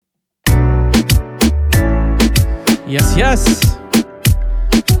Yes.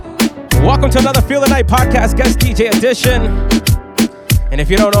 Welcome to another Feel the Night podcast, guest DJ edition. And if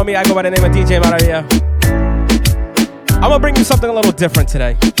you don't know me, I go by the name of DJ Maravilla. I'm gonna bring you something a little different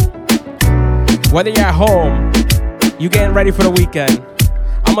today. Whether you're at home, you getting ready for the weekend,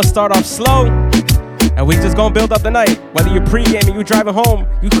 I'm gonna start off slow, and we just gonna build up the night. Whether you're pre-gaming, you driving home,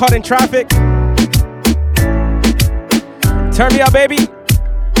 you caught in traffic, turn me up, baby.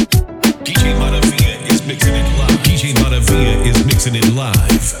 DJ Maravilla is mixing it live. DJ Maravilla is mixing it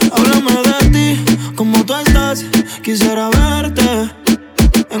live. Háblame de ti, cómo tú estás, quisiera verte.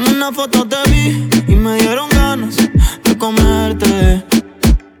 En una foto te vi y me dieron ganas de comerte.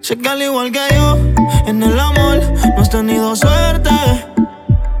 Sé que al igual que yo, en el amor no has tenido suerte,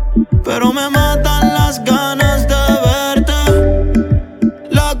 pero me matan las ganas de verte.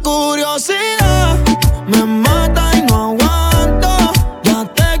 La curiosidad me mata y no aguanto. Ya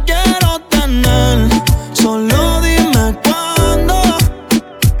te quiero tener, solo dime cuándo.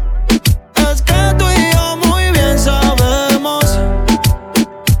 Es que tú y yo muy bien sabemos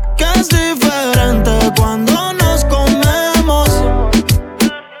que es diferente cuando nos comemos.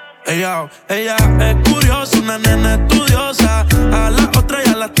 Ella es curiosa, una nena estudiosa. A la otra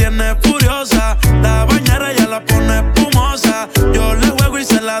ya la tiene furiosa. La bañera ya la pone espumosa. Yo le juego y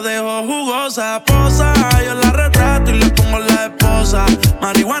se la dejo jugosa. Posa, yo la retrato y le pongo la esposa.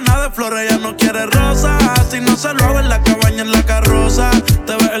 Marihuana de flores, ella no quiere rosa. Si no se lo hago en la cabaña, en la carroza.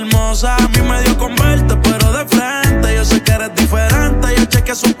 Te ves hermosa, a mí me dio con verte, pero de frente. Yo sé que eres diferente. Yo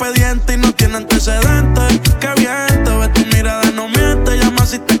chequeé su expediente y no tiene antecedentes. Qué bien, te ves, tu mirada no miente. Llama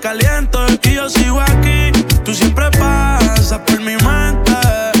si te caliento y yo sigo aquí. Tú siempre pasas por mi mente.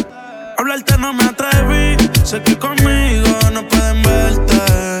 Hablarte no me atreví. Sé que conmigo no pueden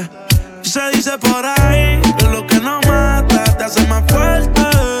verte. Se dice por ahí que lo que no mata te hace más fuerte.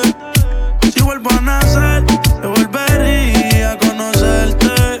 Si vuelvo a nacer, te volvería a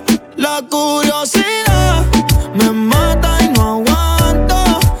conocerte. La curiosidad me mata y no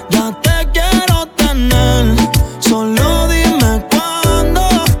aguanto. Ya te quiero tener, solo dime cuándo.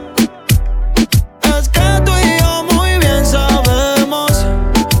 Es que tú y yo muy bien sabemos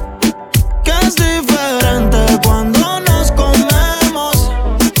que es diferente cuando nos comemos.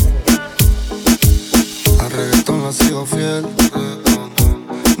 Al reggaetón le ha sido fiel,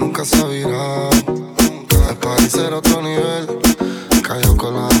 nunca se ha virado. El país era otro nivel, cayó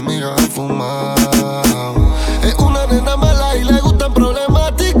con las amigas a fumar. Es una nena mala y le gustan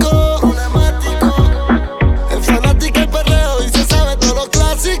problemáticos. Es fanática del perreo y se sabe todos los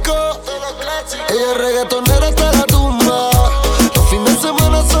clásicos. Ella es reggaetonera hasta la tumba. Los fines de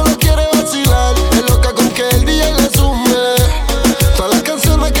semana solo quiere vacilar. Es loca con que el DJ le sume todas las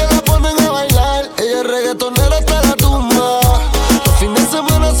canciones que la ponen a bailar. Ella es reggaetonera hasta la tumba. Los fines de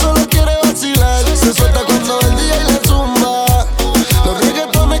semana solo quiere vacilar. Se suelta cuando el DJ le zumba. Los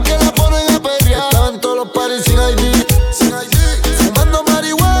reggaetones que la ponen a pelear. Estaban todos los parties sin ID, fumando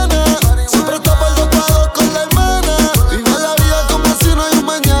marihuana. Siempre está por 2 pagos con la hermana. Vive la vida como si no hay un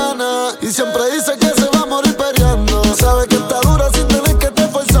mañana. Y siempre dice que se va a morir peleando. Sabe que está dura sin tener que estar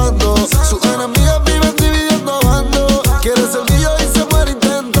forzando. Sus enemigas viven dividiendo bandos. Quiere ser mío y se muere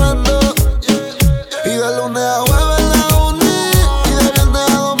intentando. Y de lunes a jueves en la uni, y de viernes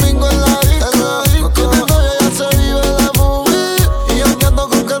a domingo en la disco. No tiene novia, ya se vive la movie. Y andando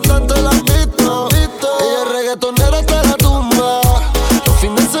con cantantes la han visto. Ella es reggaetonera hasta la tumba. Los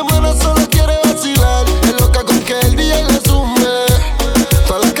fines de semana solo quiere vacilar. Es loca con que el DJ le sume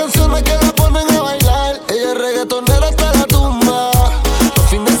todas las canciones que la ponen a bailar. Ella es reggaetonera hasta la tumba. Los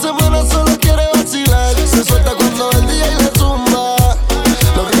fines de semana solo quiere vacilar. Se suelta cuando el DJ le zumba.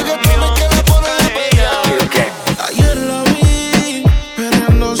 Los reggaetones que la ponen a pelear. Ayer la vi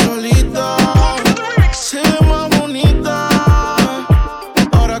perreando solita. Se ve más bonita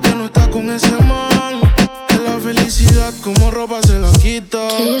ahora que no está con ese man. Que la felicidad como ropa se la quita.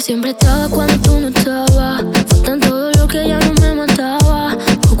 Que yo siempre estaba cuando tú no estabas. Fue tanto dolor que ya no me mataba.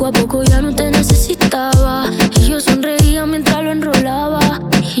 Poco a poco ya no te necesitaba. Y yo sonreía mientras lo enrolaba.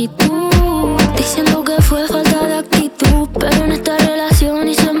 Y tú, diciendo que fue falta de actitud. Pero en esta relación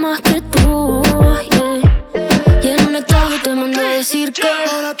hice más que tú, yeah. Y en un estado te mandé a decir que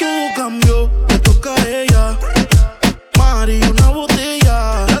Ahora todo cambió, me toca a ella. Mari, una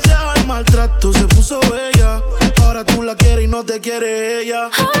botella. Gracias al maltrato se puso bella. Ahora tú la quieres y no te quiere ella.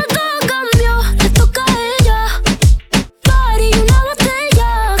 ahora todo cambió, le toca a ella. Party y una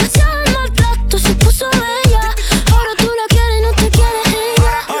botella. Gracias al maltrato se puso bella. Ahora tú la quieres y no te quiere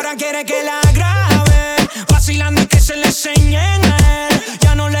ella. Ahora quiere que la grabe, vacilando y que se le enseñen a él.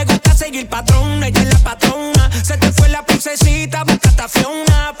 Ya no le gusta seguir patrón, ella es la patrona. Se te fue la princesita, busca a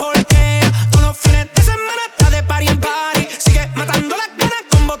Fiona. Porque tú no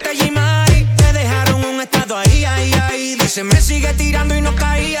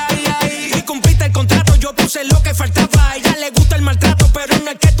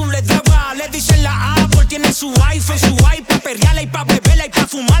dicen la Apple, tiene su iPhone, su iPad, perreala y pa' beberla y pa'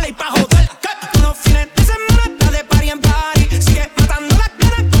 fumarla y pa' joder. Los fines de semana está de party en party, sigue matando las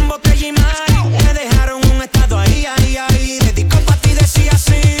ganas con botella y mari. Me dejaron un estado ahí, dedicó pa' ti, decía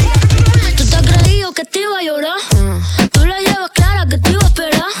así. Tú te has creído que te iba a llorar, tú la llevas clara que te iba a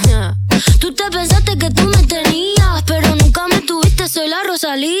esperar. Tú te pensaste que tú me tenías, pero nunca me tuviste, soy la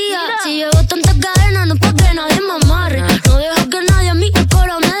Rosalía. Si llevo tantas cadenas no es pa' que nadie me amarre, no dejo que nadie a mí el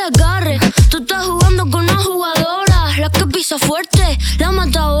coro me desgarre. Tú estás jugando con una jugadora, la que pisa fuerte, la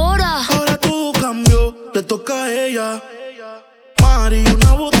matadora. Ahora todo cambió, le toca a ella. Mari,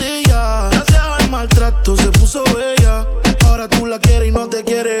 una botella, gracias al maltrato se puso bella. Ahora tú la quieres y no te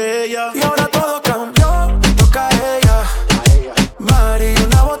quiere ella. Y ahora todo cambió, le toca a ella. Mari,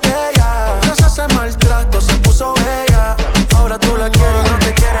 una botella, gracias al maltrato se puso bella. Ahora tú la quieres y no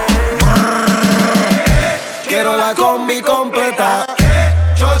te quiere ella. Quiero la combi completa,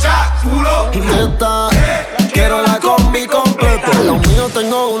 chocha, culo y neta. Quiero la combi completa. Lo mío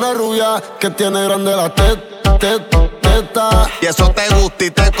tengo una rubia que tiene grande la teta. Y eso te gusta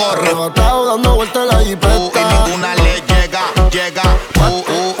y te corre. Arrebatado dando vueltas la jipeta. Y ninguna le llega.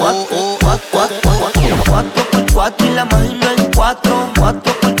 4x4 y la máquina en 4.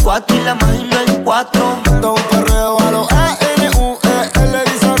 4x4 y la máquina en 4. Todo un perreo a los A-N-U-E. Él le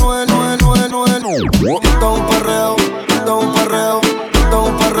dice a Noel. Todo un perreo, todo un perreo, todo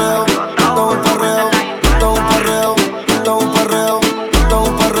un perreo, todo un perreo, todo un perreo, todo un perreo, todo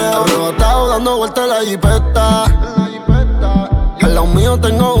un perreo. Arrebatado dando vueltas la jipeta. Al lado mío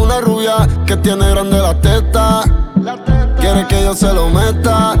tengo una rubia que tiene grande la teta. Quiere que yo se lo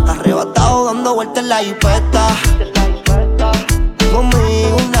meta. Arrebatado dando vueltas en la jipeta.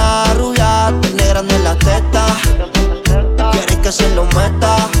 Conmigo una rubia tiene grande la teta. Quiere que se lo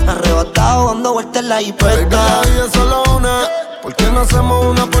meta. Arrebatado dando vueltas en la jipeta. La vida es solo una. ¿Por qué no hacemos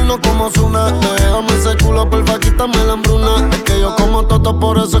una porno como Zuna? Déjame ese culo, porfa, quítame la hambruna. Es que yo como toto,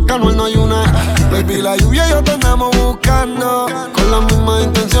 por eso es que Anuel no hay una. Baby, la lluvia y yo te andamos buscando con las mismas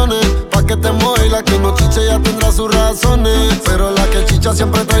intenciones. Pa' que te moje y la que no chiche ya tendrá sus razones. Pero la que chicha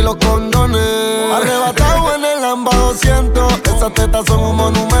siempre trae los condones. Arrebatado en el Lamba 200. Esas tetas son un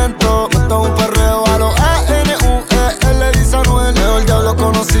monumento. Esto es un perreo a los A-N-U-E. Él le dice a Anuel. Mejor diablo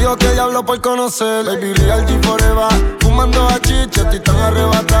conocido que diablo por conocer. Baby, real G forever. Fumando a chicha, estoy tan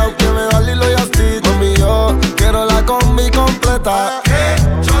arrebatado que me da Lilo y Asti. Mami, yo quiero la combi completa.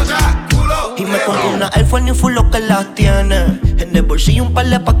 Y me compré una Air Force New Full, lo que las tiene. En el bolsillo un par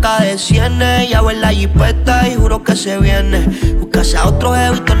de pacas de cienes. Ya ve la jipeta y juro que se viene. Buscarse a otro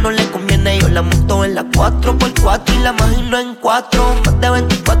jevito no le conviene. Yo la monto en la 4x4 y la imagino en 4. Más de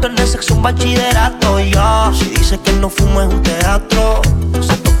 24 en el sexo, un bachillerato. Ya, si dice que no fumo es un teatro.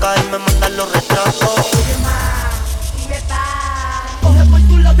 Se toca y me mandan los retratos. Coge por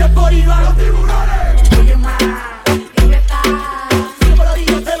tu lado de por y va a los tiburones. Oye más, libertad. Si por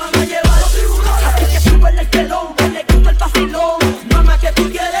orillos te van a llevar los tiburones. Así que súbele el telón, que le gusta el vacilón. Mamá, que tú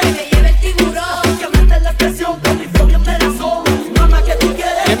quieres que me lleve el tiburón. Que mete la expresión con mi flow bien de razón. Mamá, que tú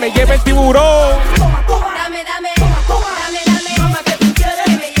quieres que me lleve el tiburón. Toma, toma, dame, toma, toma, dame. Mamá, que tú quieres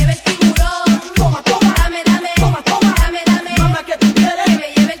que me lleve el tiburón. Toma, toma, dame, toma, toma, dame. Mamá, que tú quieres que me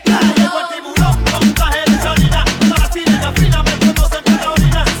lleve el tiburón.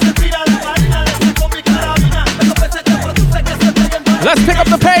 Let's pick up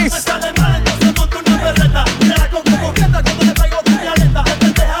the pace.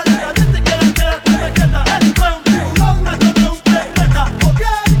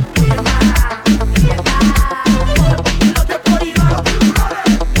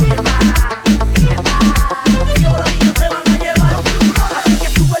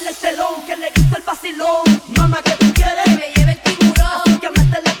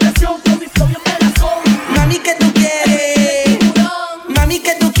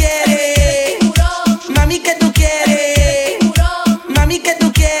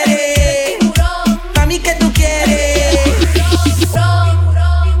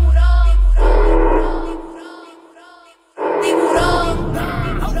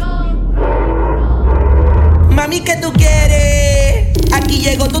 Mami, ¿qué tú quieres? Aquí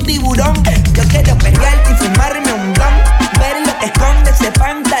llegó tu tiburón. Yo quiero perrearte y fumarme un blunt. Ver lo que esconde ese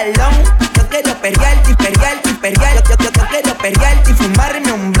pantalón. Yo quiero perrearte y perrearte y perrear. Yo quiero perrearte y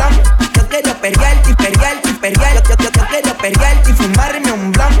fumarme un blunt. Yo quiero perrearte y perrearte y perrear. Yo quiero perrearte y fumarme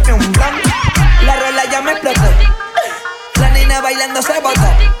un blunt, un blunt. La rola ya me explotó. La nena bailando se botó.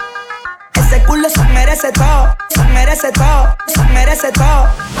 Ese culo se merece todo, se merece todo, se merece todo.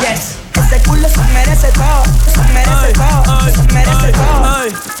 Yes. Ese culo se merece todo, se merece todo, se merece todo.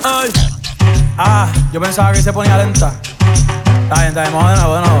 Yo pensaba que se ponía lenta. Está bien, vamos de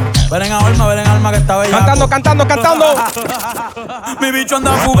nuevo. Ven alma que está bella. Cantando. Mi bicho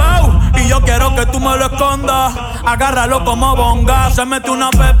anda fugado y yo quiero que tú me lo escondas. Agárralo como bonga. Se mete una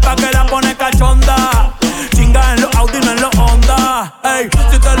pepa que la pone cachonda. Chinga en los Audi, no en los Honda. Ey,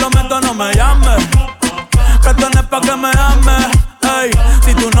 si te lo meto no me llames, que tenés pa' que me ames. Ey,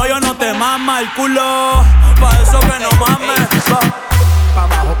 si tú no, yo no te mama el culo. Pa' eso que no mames. Pa'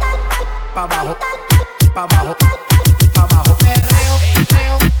 abajo, pa' abajo, pa' abajo, pa' abajo.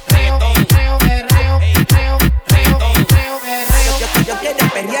 Yo quiero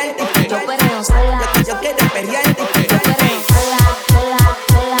perrearte, yo perreo sola. Yo quiero perrearte, yo perreo sola.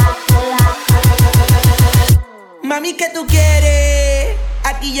 Mami, ¿qué tú quieres?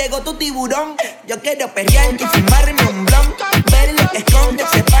 Aquí llegó tu tiburón. Yo quiero perrearte y fumarme un blon. Ver lo que esconde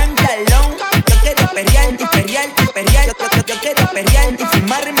ese pantalón. Yo quiero perrearte. Yo quiero perrearte y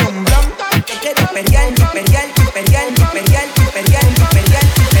fumarme un blon. Yo quiero perrearte.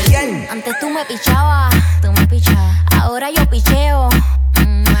 Antes tú me pichabas, ahora yo picheo.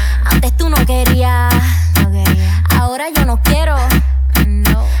 Antes tú no querías, ahora yo no quiero.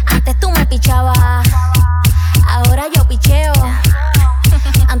 Antes tú me pichabas, ahora yo picheo.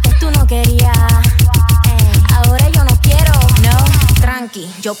 Antes tú no querías, ahora yo no quiero. No,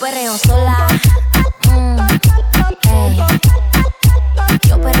 tranqui, yo perreo sola.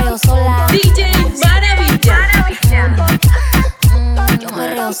 Yo perreo sola. DJ Maravilla. Yo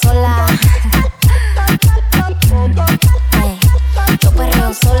perreo sola. Yo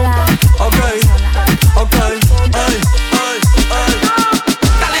perreo sola. Ok,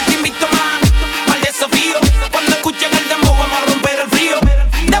 Dale, te invito más al desafío. Cuando escuchen el dembow vamos a romper el frío.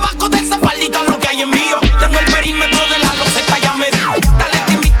 Debajo de esa faldita lo que hay en mío. Tengo el perímetro de la loseta ya me dio. Dale,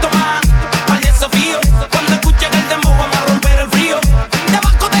 te invito más al desafío. Cuando escuchen el dembow vamos a romper el frío.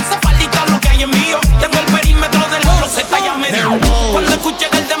 Debajo de esa faldita lo que hay en mío. Tengo el perímetro de la loseta ya me dio. Cuando escuchen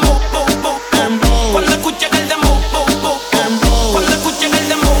el dembow, cuando escuchen el dembow, cuando escuchen el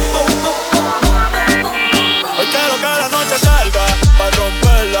dembow. hoy quiero que la noche salga pa'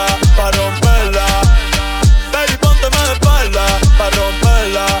 romperla. Baby, pónteme de espalda pa'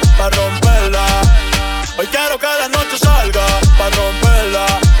 romperla. Hoy quiero que la noche salga pa' romperla.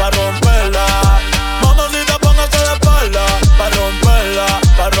 Mamacita, póngase de espalda pa'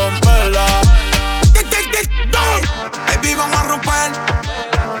 romperla. Baby, vamos a romper.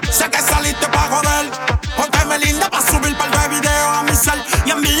 Sé que saliste pa' joder. Pónteme linda pa' subir par de videos a mi cel.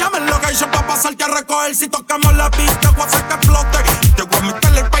 Y envíame el location pa' pasarte a recoger. Si tocamos la pista, voy a hacer que explote. Te voy a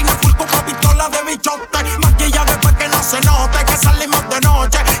meter el peine full con pa' pistola de bichote. Maquilla después que no se note que salimos de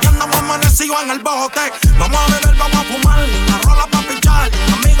noche y andamos amanecidos en el bote. Vamos a beber, vamos a fumar, una rola pa' pichar.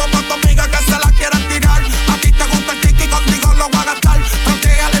 Amigo pa' tu amiga que se la quieran tirar. A ti te gusta el tiki, contigo lo voy a gastar.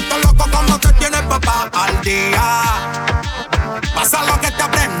 Protégale esto loco como te tienes papá al día. Pasa lo que te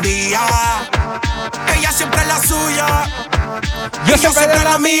aprendía. Ella siempre es la suya. Yo siempre de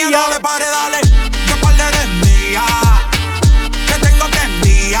la mía. No le pare, dale. Que par de mía. Que tengo que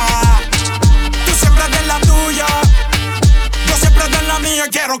enviar. Tú siempre de la tuya. Yo siempre de la mía.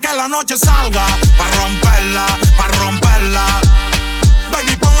 Quiero que la noche salga pa' romperla.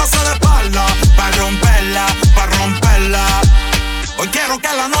 Baby, póngase de espalda pa' romperla. Hoy quiero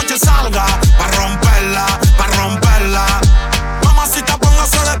que la noche salga pa' romperla. Mamacita,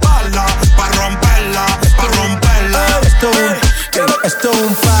 póngase de espalda pa' romperla. Esto es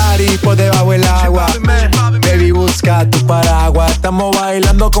un party por debajo del agua. Baby, busca tu paraguas. Estamos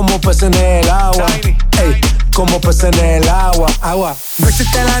bailando como peces en el agua. Ey, como peces en el agua. No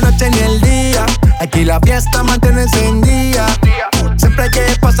existe la noche ni el día. Aquí la fiesta mantiene encendida. Siempre hay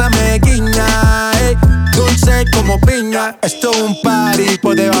que pasarme guiña. Ey, dulce como piña. Esto es un party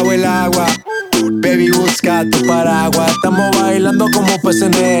por debajo del agua. Baby, busca tu paraguas. Estamos bailando como peces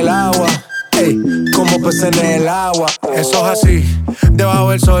en el agua. Ey, como peces en el agua. Eso es así,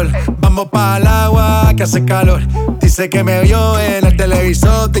 debajo del sol. Vamos para el agua que hace calor. Dice que me vio en el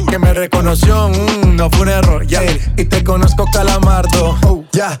televisor y que me reconoció. No fue un error, ya. Y te conozco, Calamardo.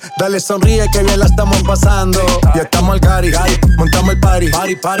 Ya, dale sonríe que bien la estamos pasando. Ya estamos al cari, montamos el party.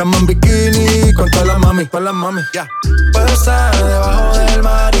 Estamos en bikini con todas las mami. Ya. Puedo estar debajo del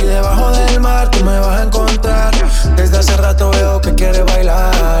mar y debajo del mar tú me vas a encontrar. Desde hace rato veo que quieres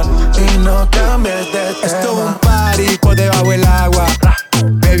bailar y no cambies de tema. Esto es un party por debajo del agua.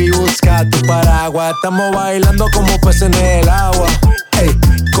 Baby, busca tu paraguas. Estamos bailando como peces en el agua. Ey,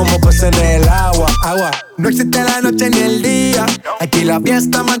 como peces en el agua. No existe la noche ni el día. Aquí la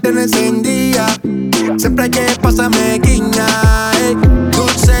fiesta mantiene encendida. Siempre hay que pasarme guiña. Ey,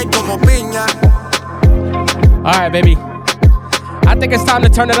 dulce como piña. Alright, baby. I think it's time to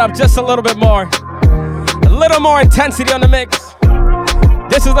turn it up just a little bit more. A little more intensity on the mix.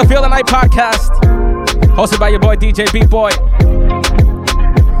 This This is the Feel the Night podcast, hosted by your boy DJ Beat Boy.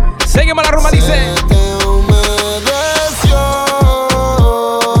 Seguimos la rumba, dice.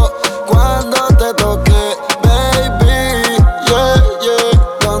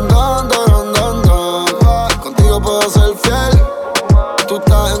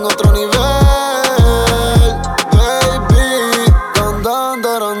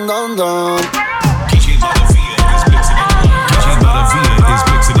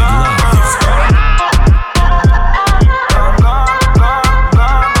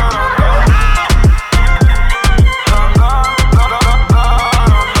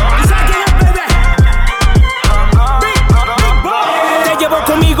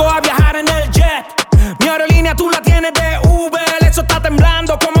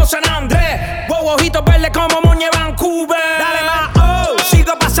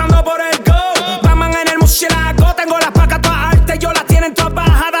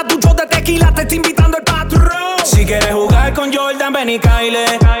 Y Kyle,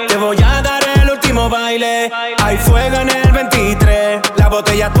 te voy a dar el último baile. Hay fuego en el 23. Las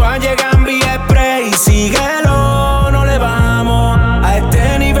botellas todas llegan vía spray. Síguelo, no le vamos a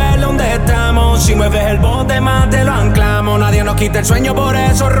este nivel donde estamos. Si mueves el bote más te lo anclamos. Nadie nos quita el sueño, por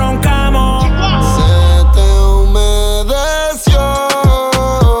eso roncamos. Se te humedeció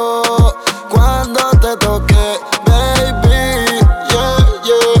cuando te toqué, baby. Yeah,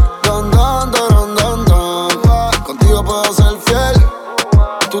 yeah. Don, don, don, don, don. Contigo puedo ser fiel.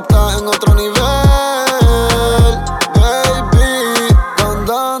 Tú estás en otro nivel, baby. Don,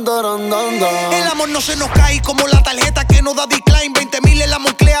 don, don, don, don. El amor no se nos cae como la tarjeta que nos da decline. 20,000 en la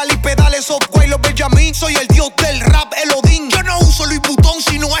Moncler y pedales software. Los Benjamin, soy el dios del rap, el Odín. Yo no uso Louis Vuitton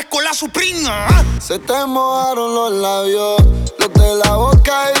si no es con la Supreme. Se te mojaron los labios, los de la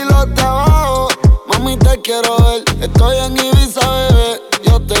boca y los de abajo. Mami, te quiero ver, estoy en Ibiza, bebé,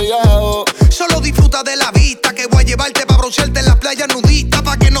 yo te llevo. Solo disfruta de la vista, que voy a llevarte pa' broncearte en las playas nudistas,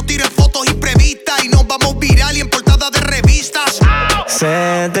 pa' que no tiren fotos imprevistas y nos vamos viral y en portada de revistas.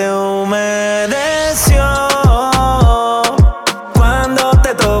 Se te humedeció cuando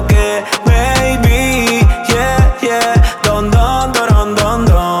te toqué, baby. Yeah, yeah. Don, don, don, don,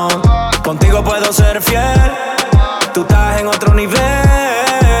 don. Contigo puedo ser fiel. Tú estás en otro nivel,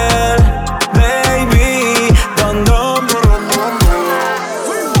 baby. Don, don, don, don, don.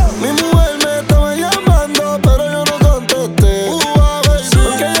 Mi mujer me estaba llamando, pero yo no contesté.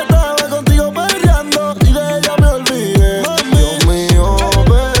 Porque ella estaba contigo perreando y de ella me olvidé. Dios mío,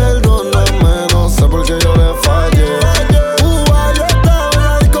 perdóname, no sé por qué yo le fallé. Yo estaba en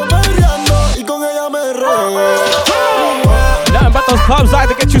la disco perreando y con ella me regué. Nothing but those clubs like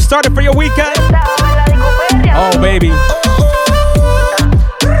to get you started for your weekend. Oh, baby.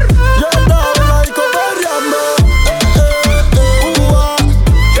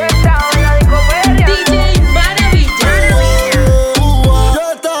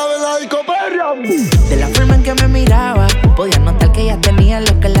 De la forma en que me miraba, podía notar que ella tenía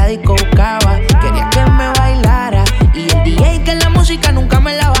lo que la disco buscaba. Quería que me bailara y el DJ que la música nunca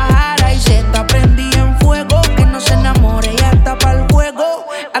me la bajara. Y se está prendida en fuego, que no se enamore, ella está pa'l juego.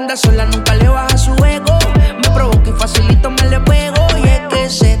 Anda sola, nunca le baja su ego. Me provoca y facilito me le pego. Y es que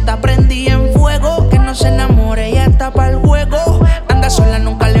se está prendida en fuego, que no se enamore, ella está pa'l juego. Anda sola,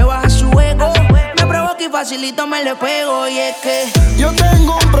 nunca le baja su ego. Me provoca y facilito me le pego. Y es que yo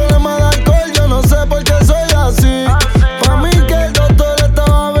tengo un problema de alcohol, yo no sé por qué soy así. Pa' mí que el doctor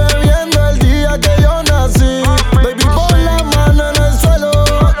estaba bebiendo el día que yo nací. Baby, pon la mano en el suelo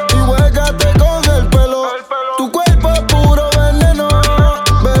y huégate con el pelo. Tu cuerpo es puro veneno,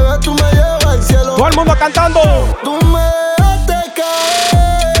 bebé, tú me llevas al cielo. Todo el mundo cantando. Tú me dejaste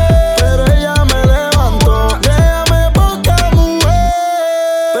caer, pero ella me levantó. Déjame poca mujer,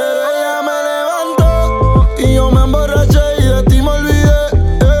 pero ella me levantó. Y yo me emborraché y de ti me olvidé.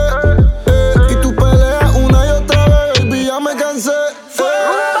 Y tú peleas una y otra vez, baby, ya me cansé.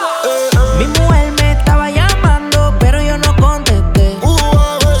 mi mujer me estaba llamando, pero yo no contesté.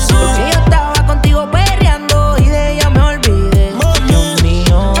 Porque yo estaba contigo perreando y de ella me olvidé. Dios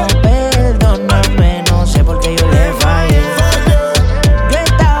mío, perdóname, no sé por qué yo le fallé. Yo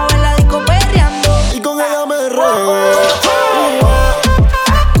estaba en la disco perreando y con ella me regué.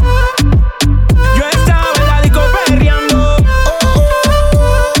 Yo estaba en la disco perreando.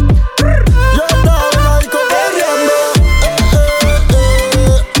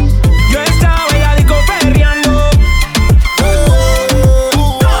 Yo estaba en la disco perreando.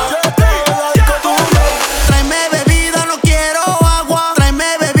 Yo estaba en la disco perreando. Tráeme bebida, no quiero agua. Tráeme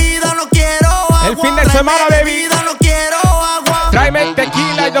bebida, no quiero agua. El fin de semana, Tráeme baby. bebida, no quiero agua. Tráeme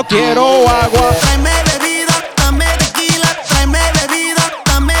tequila y yo quiero agua. Tráeme bebida, dame tequila. Tráeme bebida,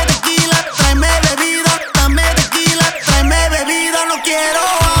 dame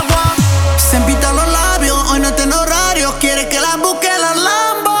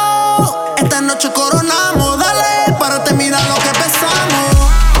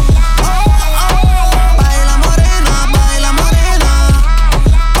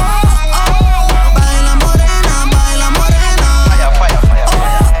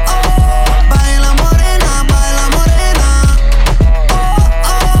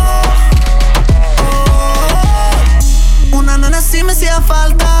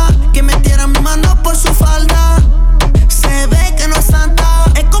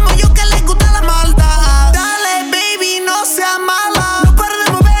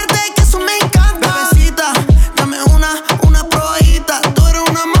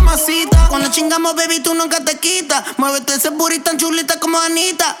como baby, tú nunca te quitas. Muévete ese booty tan chulita como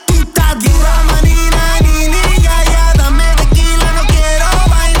Anita. Tú estás dura, manina, nini, ya, dame tequila, no quiero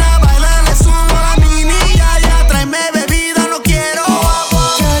vaina. Baila, le subo la mini, ya, tráeme bebida, no quiero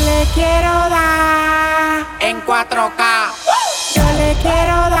agua. Yo le quiero dar en 4K. Yo le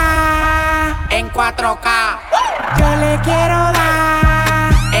quiero dar en 4K. Yo le quiero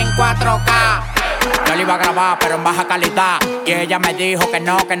dar en 4K. Yo le iba a grabar, pero en baja calidad. Y ella me dijo que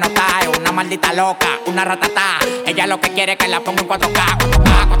no está. Es una maldita loca, una ratatá. Ella lo que quiere es que la ponga en 4K. 4K,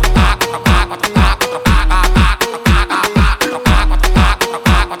 4K, 4K, 4K,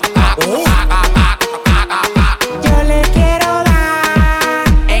 4K. Yo le quiero dar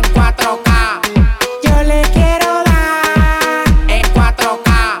en 4K. Yo le quiero dar en 4K.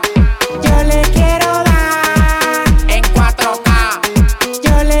 Yo le quiero dar en 4K.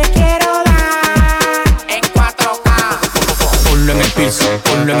 Yo le quiero dar en 4K. Ponlo en el piso,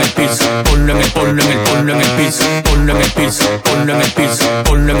 ponlo en el piso, ponlo en el piso, ponlo en el piso, ponlo en el piso,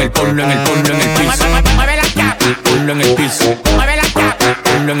 ponlo en el piso. Mueve la chapa. Ponlo en el piso, Mueve la chapa.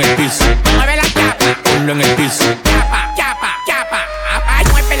 ponlo en el piso, Mueve la chapa. ponlo en el piso. Chapa. Ay,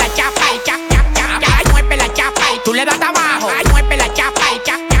 mueve la chapa y chapa. Ay, mueve la chapa y tú le das abajo. Ay, mueve la chapa y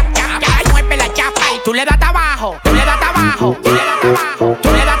chapa. Ay, mueve la chapa y tú le das abajo. Tú le das abajo. Tú le das abajo. Tú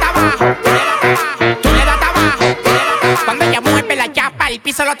le das abajo. Tú le das abajo. Cuando ella mueve la chapa, el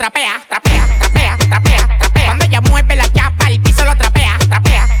piso lo trapea. Cuando ella mueve la chapa, el piso lo trapea.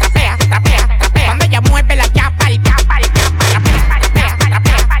 Cuando ella mueve la chapa, el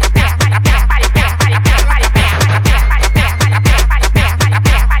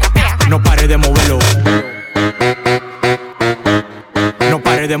No pare de moverlo. No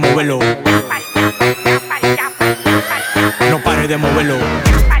pare de moverlo. No pare de moverlo.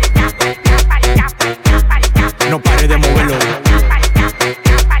 No pare de moverlo.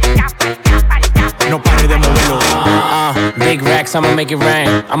 No pare de moverlo. Big racks, I'ma make it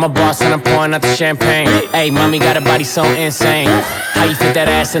rain. I'm a boss and I'm pouring out the champagne. Hey, mommy got a body so insane. How you fit that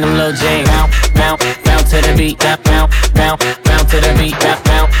ass in them little jeans? Bounce to the beat, bounce to the beat,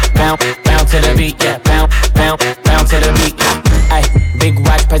 bounce to the beat, yeah, bounce to the beat. Ay, big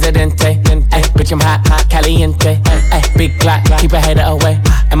watch, Presidente. Ay, bitch, I'm hot, caliente. Ay, big clock, keep a hater away.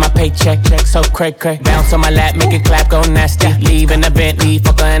 And my paycheck, so cray. Bounce on my lap, make it clap, go nasty. Leave in the Bentley,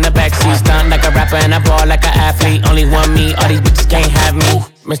 fucker in the backseat. Stunt like a rapper and I ball like an athlete. Only one me, all these bitches can't have me.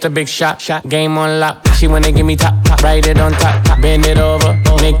 Mr. Big Shot, game on lock. She wanna give me top, write it on top, bend it over,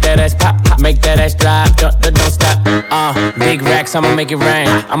 make that ass pop, make that ass drop, don't stop. Big racks, I'ma make it rain.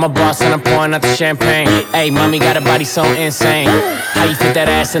 I'm a boss and I'm pouring out the champagne. Hey, mommy got a body so insane. How you fit that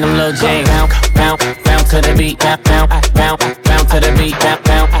ass in them little jeans? Bounce to the beat, bounce to the beat,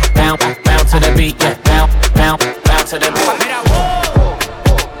 bounce to the beat, yeah, bounce to the beat.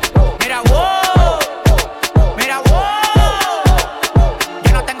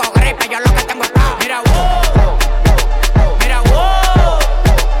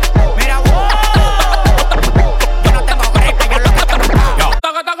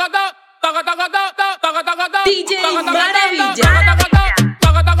 DJ Maravilla.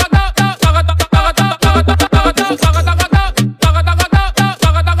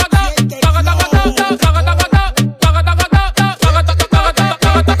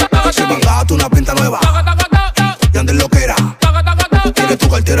 Se mandaste una pinta nueva y andes loquera. Tienes tu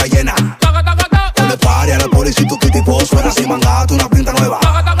cartera llena. No le pare a la policía, tu tipo suena. Si mandaste una pinta nueva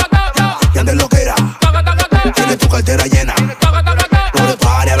y andes loquera. Tienes tu cartera llena. No le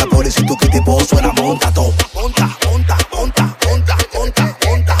pare a la policía, tu tipo suena. Monta todo. Monta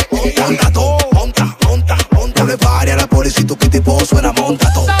todo. No le pare a la policía, tu tipo suena.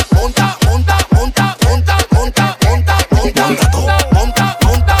 Monta todo. Monta todo.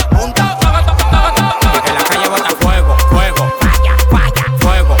 Que la calle bota fuego, fuego, fuego,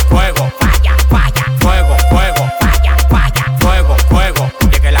 fuego, fuego, fuego, fuego.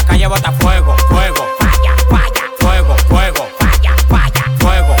 Que la calle bota fuego, fuego, fuego, fuego, fuego,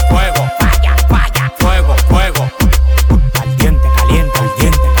 fuego, fuego. Caliente, caliente,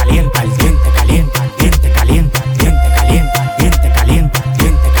 caliente, caliente, caliente, caliente, caliente, caliente, caliente,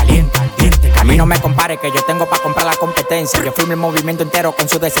 caliente, caliente. A mí no me compare que yo tengo pa' comprar la competencia. Yo firmo el movimiento entero con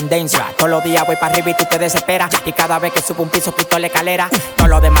su descendencia. Todos los días voy para arriba y tú te desesperas. Y cada vez que subo un piso quito la escalera. Todos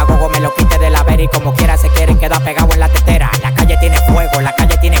los demagogos me lo quite de la vera y como quiera se quieren quedar pegados en la tetera. La calle tiene fuego, la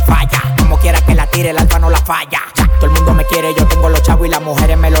calle tiene falla. Como quiera que la tire, el alfa no la falla. Todo el mundo me quiere, yo tengo los chavos y las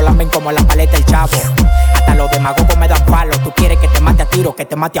mujeres me lo lamen como la paleta del chavo. Hasta los demagogos me dan palo. Tú quieres que te mate a tiro, que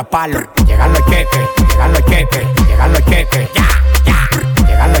te mate a palo. Llegando el queque, llegando el queque, llegando el queque.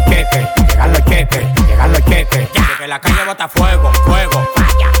 Llegando el queque, llegando el queque, llegando el queque. Que la calle bota fuego, fuego,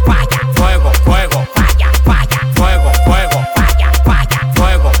 fuego, fuego,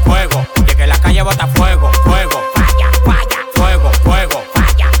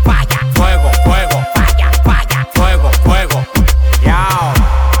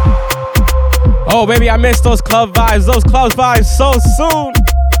 baby, I miss those club vibes so soon.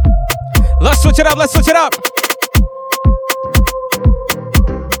 Let's switch it up, let's switch it up.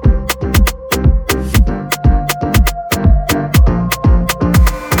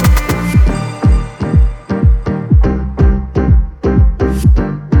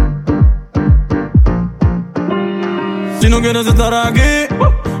 Si no quieres estar aquí,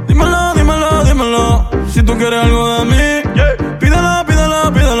 dímelo, dímelo, dímelo. Si tú quieres algo de mí, pídelo,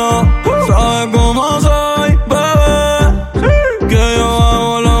 pídelo, pídelo. Sabes cómo soy, bebé, que yo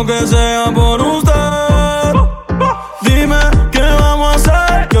hago lo que sea por usted. Dime qué vamos a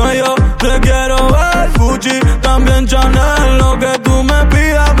hacer, que yo te quiero ver. Gucci, también Chanel, lo que tú me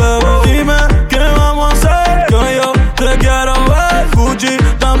pidas, bebé. Dime qué vamos a hacer, que yo te quiero ver. Gucci,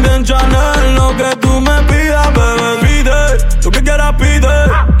 también Chanel, lo que tú me pidas, bebé. Lo que quieras pide,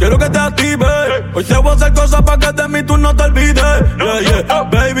 quiero que te active. Hoy te voy a hacer cosas pa' que de mí tú no te olvides. Yeah, yeah.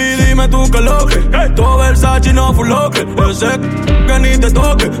 Baby, dime tú qué lo que. Todo Versace no full locker. Ese que ni te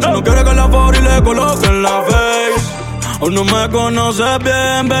toque. Si no quieres que la for y le coloquen la face. Hoy no me conoces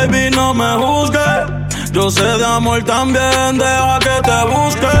bien, baby, no me juzgues. Yo sé de amor también, deja que te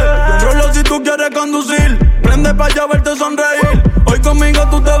busque. Controlo si tú quieres conducir. Prende pa' allá verte sonreír. Hoy conmigo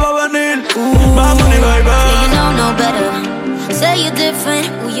tú te vas a venir. Vamos, ni baby. Yeah, you know no better. Say you're different,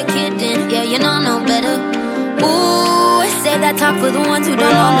 who you kidding? Yeah, you know no better. Ooh, say that talk for the ones who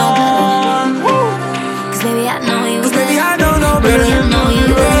don't know no better. Cause baby, I know you better. Baby, I know no better. Baby, I know you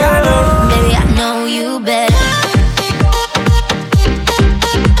better. Baby, I know you better.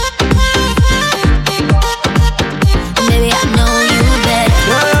 Baby, I know you better.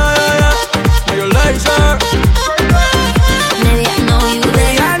 Yeah, yeah, yeah. You're laser. Baby, I know you better.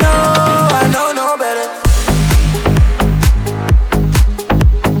 Baby, I know no better.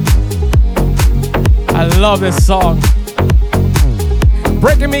 I love this song.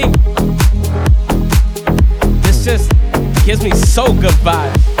 Breaking Me. This just gives me so good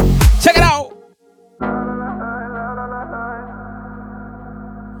vibes. Check it out.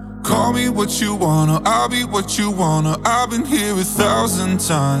 Call me what you wanna, I'll be what you wanna. I've been here 1,000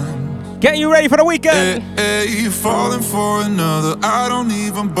 times. Getting you ready for the weekend. Hey, falling for another, I don't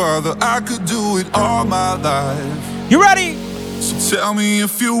even bother. I could do it all my life. You ready? So tell me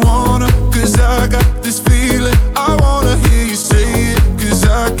if you wanna, cause I got this feeling. I wanna hear you say it, cause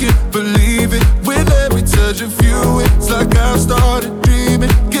I can't believe it. With every touch of you, it's like I've started dreaming.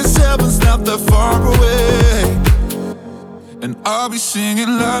 Guess heaven's not that far away. And I'll be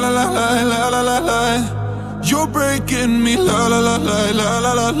singing la la la la la la la la. You're breaking me la la la la la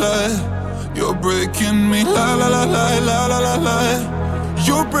la la la. You're breaking me la la la la la la la la.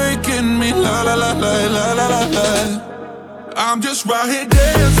 You're breaking me la la la la la la la la. I'm just right here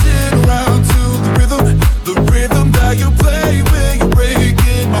dancing around to the rhythm that you play when you're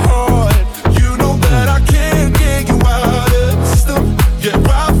breaking my heart. You know that I can't get you out of the system. Yeah,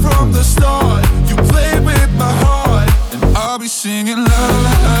 right from the start, you play with my heart, and I'll be singing la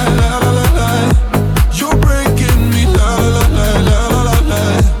la la la la la la. You're breaking me la la la la la la la.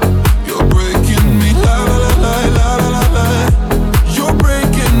 You're breaking me la la la la la la la la. You're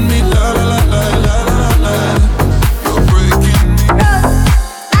breaking me la la la la la la la la. You're breaking me.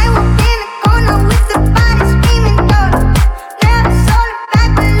 I walk in the corner with the body screaming daughter. Never saw the back,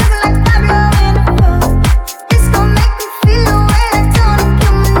 but looking like Pablo in a photo. This gon' make me feel the way like Tony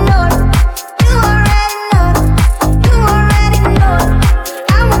Cumanolo. You already know, you already know.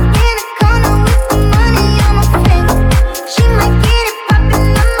 I walk in the corner with the money on my finger. She might get it poppin',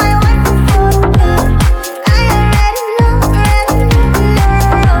 I might wipe her for the girl. I already know,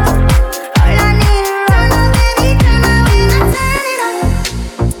 know. All I need is run up, baby, turn up when I turn it on.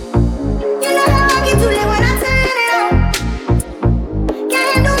 You know how I get too lit when I turn it on. Can't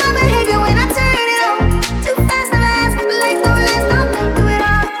handle my behavior when I turn it on. Too fast, never ask, but like don't last, don't do it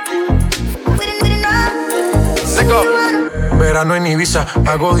all. We didn't know. Verano en Ibiza,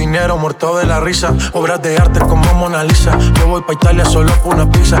 hago dinero muerto de la risa. Obras de arte como Mona Lisa. Yo voy pa' Italia solo por una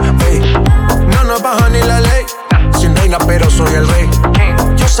pizza. Ey, no nos baja ni la ley. Sin reina pero soy el rey.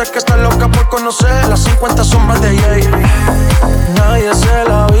 Yo sé que estás loca por conocer las 50 sombras de Jay. Nadie se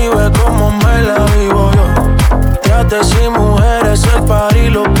la vive como me la vivo yo. Teatros y mujeres, el party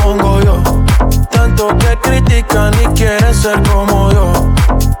lo pongo yo. Tanto que critican y quieren ser como yo.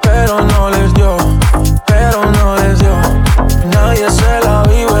 Pero no les dio, pero no les dio. Nadie se la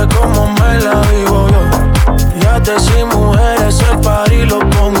vive como me la vivo yo. Yates y mujeres, el party lo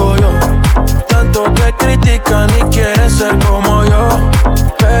pongo yo. Tanto que critican y quieren ser como yo,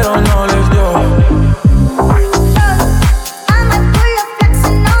 pero no les dio.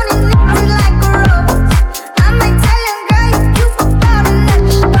 I might tell him, girl, you cute for bottom at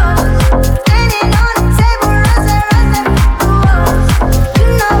the store. Standing on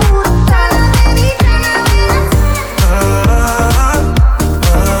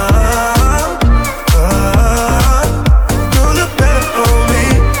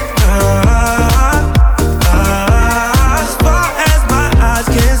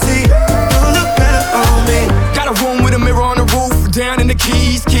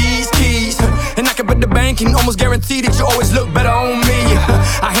keys. And I can bet the bank can almost guarantee that you always look better on me.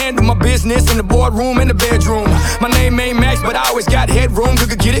 I handle my business in the boardroom and the bedroom. My name ain't Max, but I always got headroom.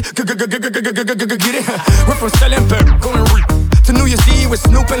 Get it? Get it? We're from selling going to New Year's Eve with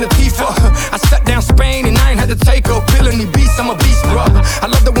Snoop and Latifah. I shut down Spain and I ain't had to take a pill any beats. I'm a beast, bro. I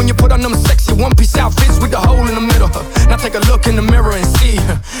love that when you put on them sexy one-piece outfits with the hole in the middle. Now take a look in the mirror and see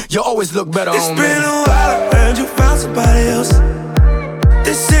you always look better on me. It's been a while, I heard you found somebody else.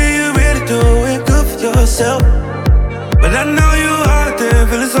 They say you really doing good for yourself, but I know you out there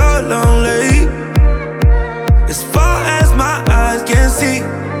feeling so lonely. As far as my eyes can see,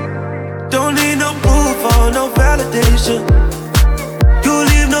 don't need no proof or no validation. You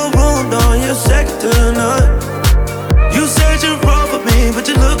leave no room, no, you're second to none. You said you're wrong for me, but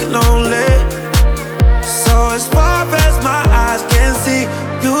you're looking lonely. So as far as my eyes can see,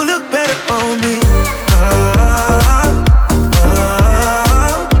 you look better on me.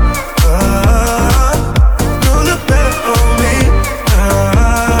 You look better on me.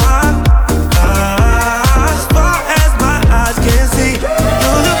 As far as my eyes can see,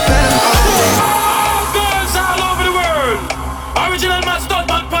 you look better on me. All girls all over the world. Original man, stunt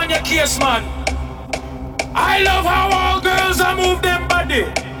man, pan your case, man. I love how all girls are move them body.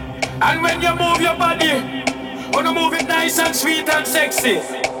 And when you move your body, wanna move it nice and sweet and sexy.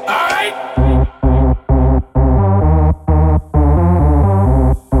 Alright?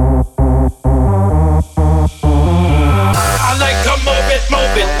 I like to move it,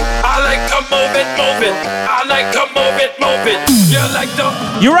 move it. I like to move it, move it. I like to move it, move it. You like to.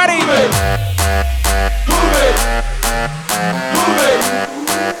 You ready? Move it. Move it. Move it.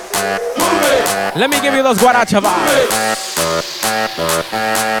 Move it. Let me give you those guaracha vibes.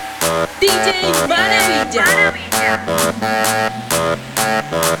 DJ Maravilla.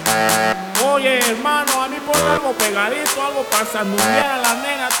 Oye, hermano, a mí por algo pegadito, algo para sandulear a la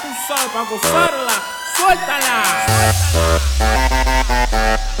nena, tú sabes, para gozarla. ¡Suéltala!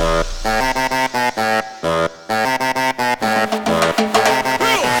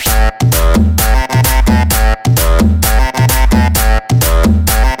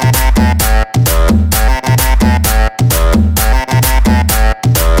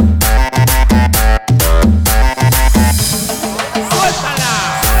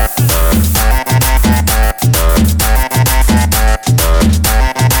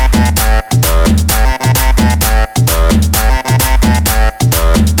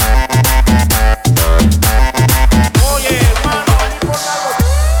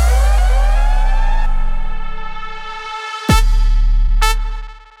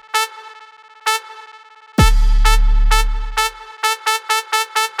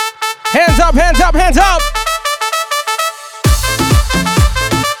 Hands up, hands up, hands up.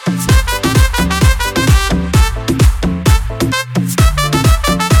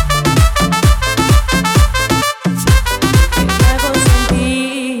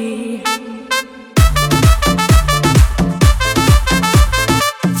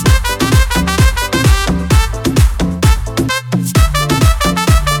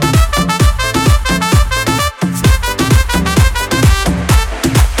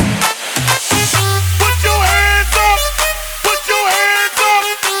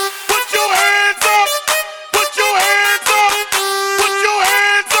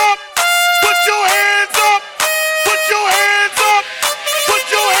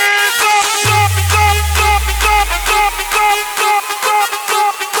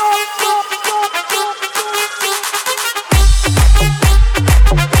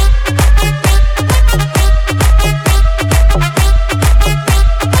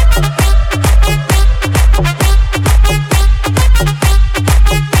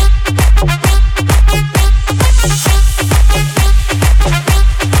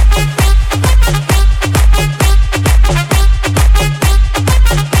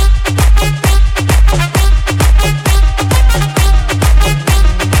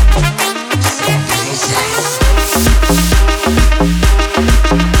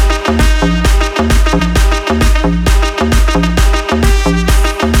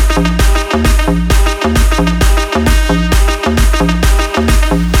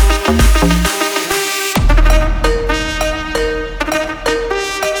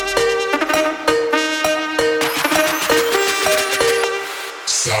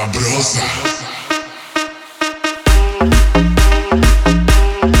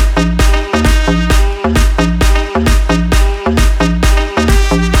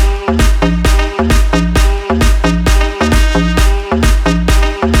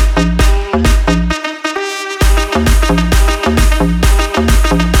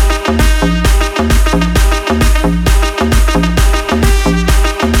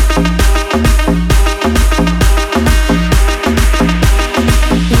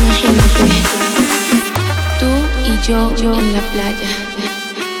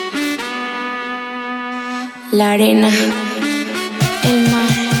 La arena, el mar,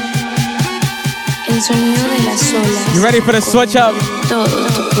 el sonido de las olas. You ready for the switch up? Todo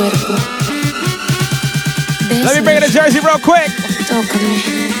tu cuerpo. Let me bring it to Jersey real quick. Tócame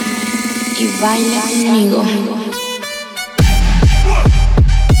y baila conmigo.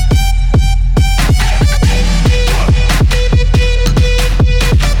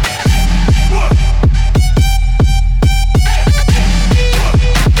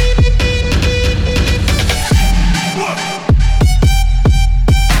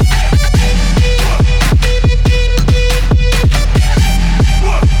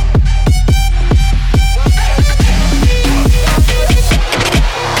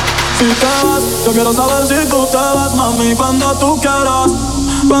 Yo quiero saber si tú te vas, mami, cuando tú quieras,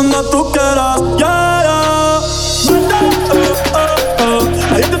 yeah, yeah.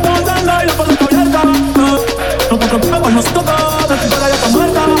 Ahí te estoy dando y la puerta abierta, no te preocupes por nosotros, de tu cara ya está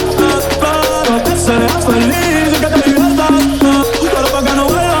muerta, espero que seas feliz y que te diviertas, pero para que no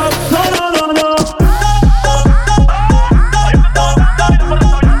vayas, no.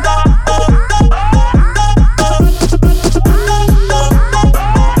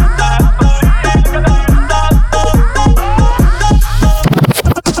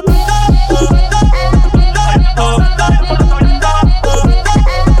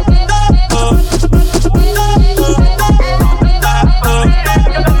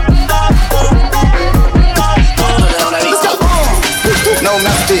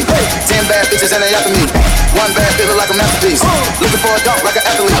 And they after me. One bad bitch look like a masterpiece. Looking for a dunk like an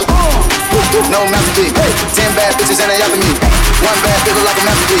athlete. No masterpiece. 10 bad bitches and they after me. One bad bitch look like a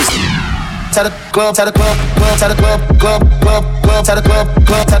masterpiece. To the club, to the club, to the club, to the club, to the club, to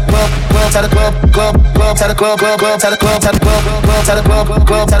the club, to the club, to the club, to the club, to the club, to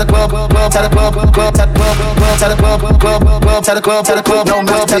the club, to the club, to the club, to the club, to the club, no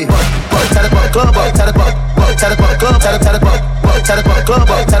masterpiece. To the club, to the club, to the club, to the club, to the club, to the club. To the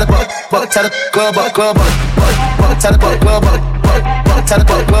club, to the club,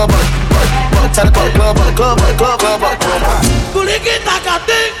 to the club, to the club, to the club, to the club. Culiquita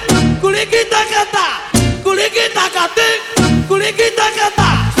cate, culiquita cata, culiquita cate, culiquita cata.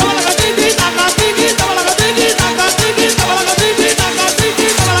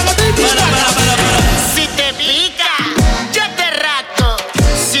 Si te pica, yo te rasco.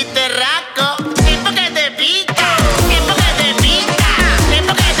 Si te rasco, es porque te pica. Es porque te pica. Es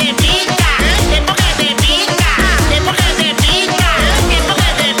porque te pica. Es porque te pica. Es porque te pica. Es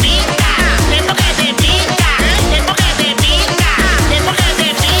porque te pica. Es porque te pica. Es porque te pica. Es porque te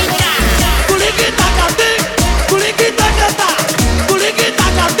pica. Culiquita cate, culiquita cata, culiquita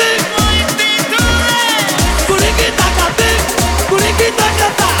cate. Culiquita cate, culiquita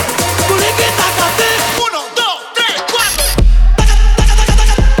cata, culiquita cate. 1, 2, 3, 4.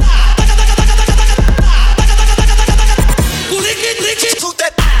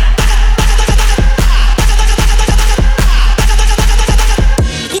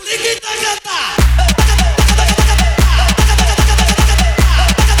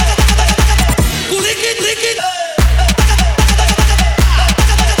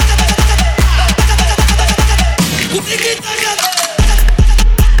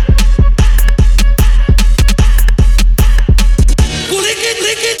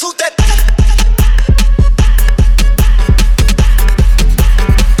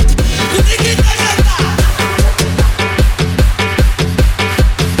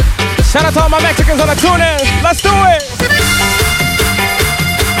 Shout out to all my Mexicans on the tune-in. Let's do it.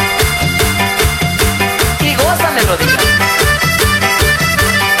 Y goza melodía.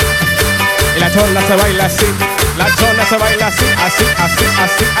 Y la chona se baila así. La chona se baila así, así, así,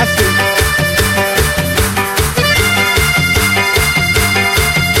 así, así.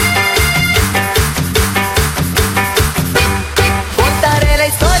 Contaré la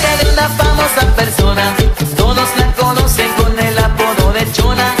historia de una famosa persona. Todos la conocen con el apodo de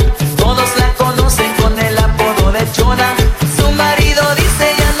Chona. Todos la conocen con el apodo de Chona. Su marido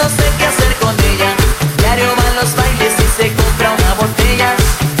dice ya no sé qué hacer con ella. Diario va a los bailes y se compra una botella.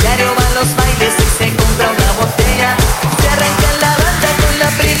 Diario va a los bailes y se compra una botella. Se arranca en la banda con la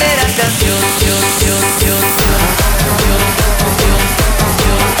primera canción.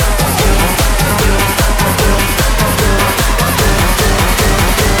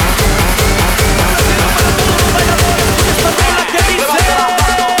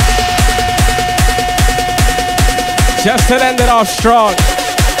 Just to end it off strong.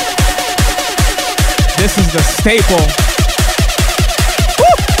 This is the staple.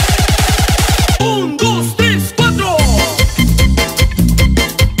 Woo! 1, 2, 3, 4.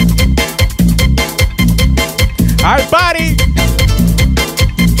 All right, body.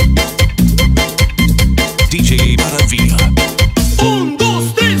 DJ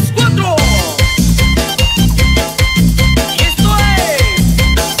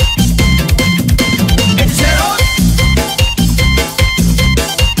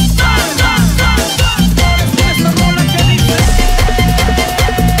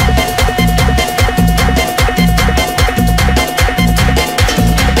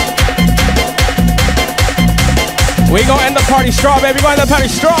We gonna end the party strong, baby. We gonna end the party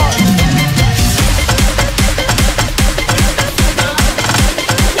strong.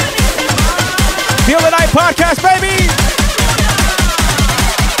 Feel the Night podcast, baby.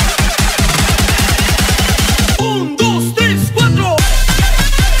 1, 2, 3, 4.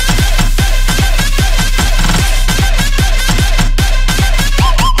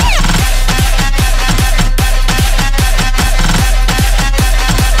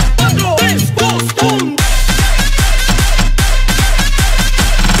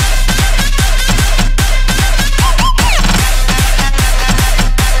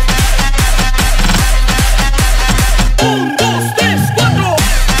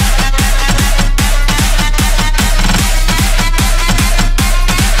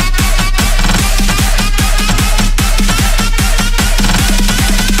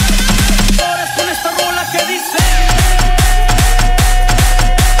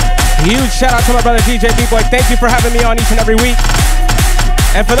 Huge shout out to my brother DJ B-Boy. Thank you for having me on each and every week.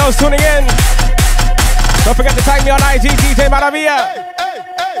 And for those tuning in, don't forget to tag me on IG, DJ Maravilla.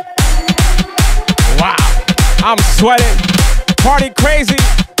 Wow, I'm sweating. Party crazy.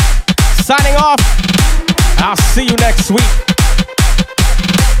 Signing off. I'll see you next week.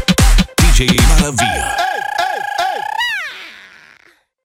 DJ Maravilla.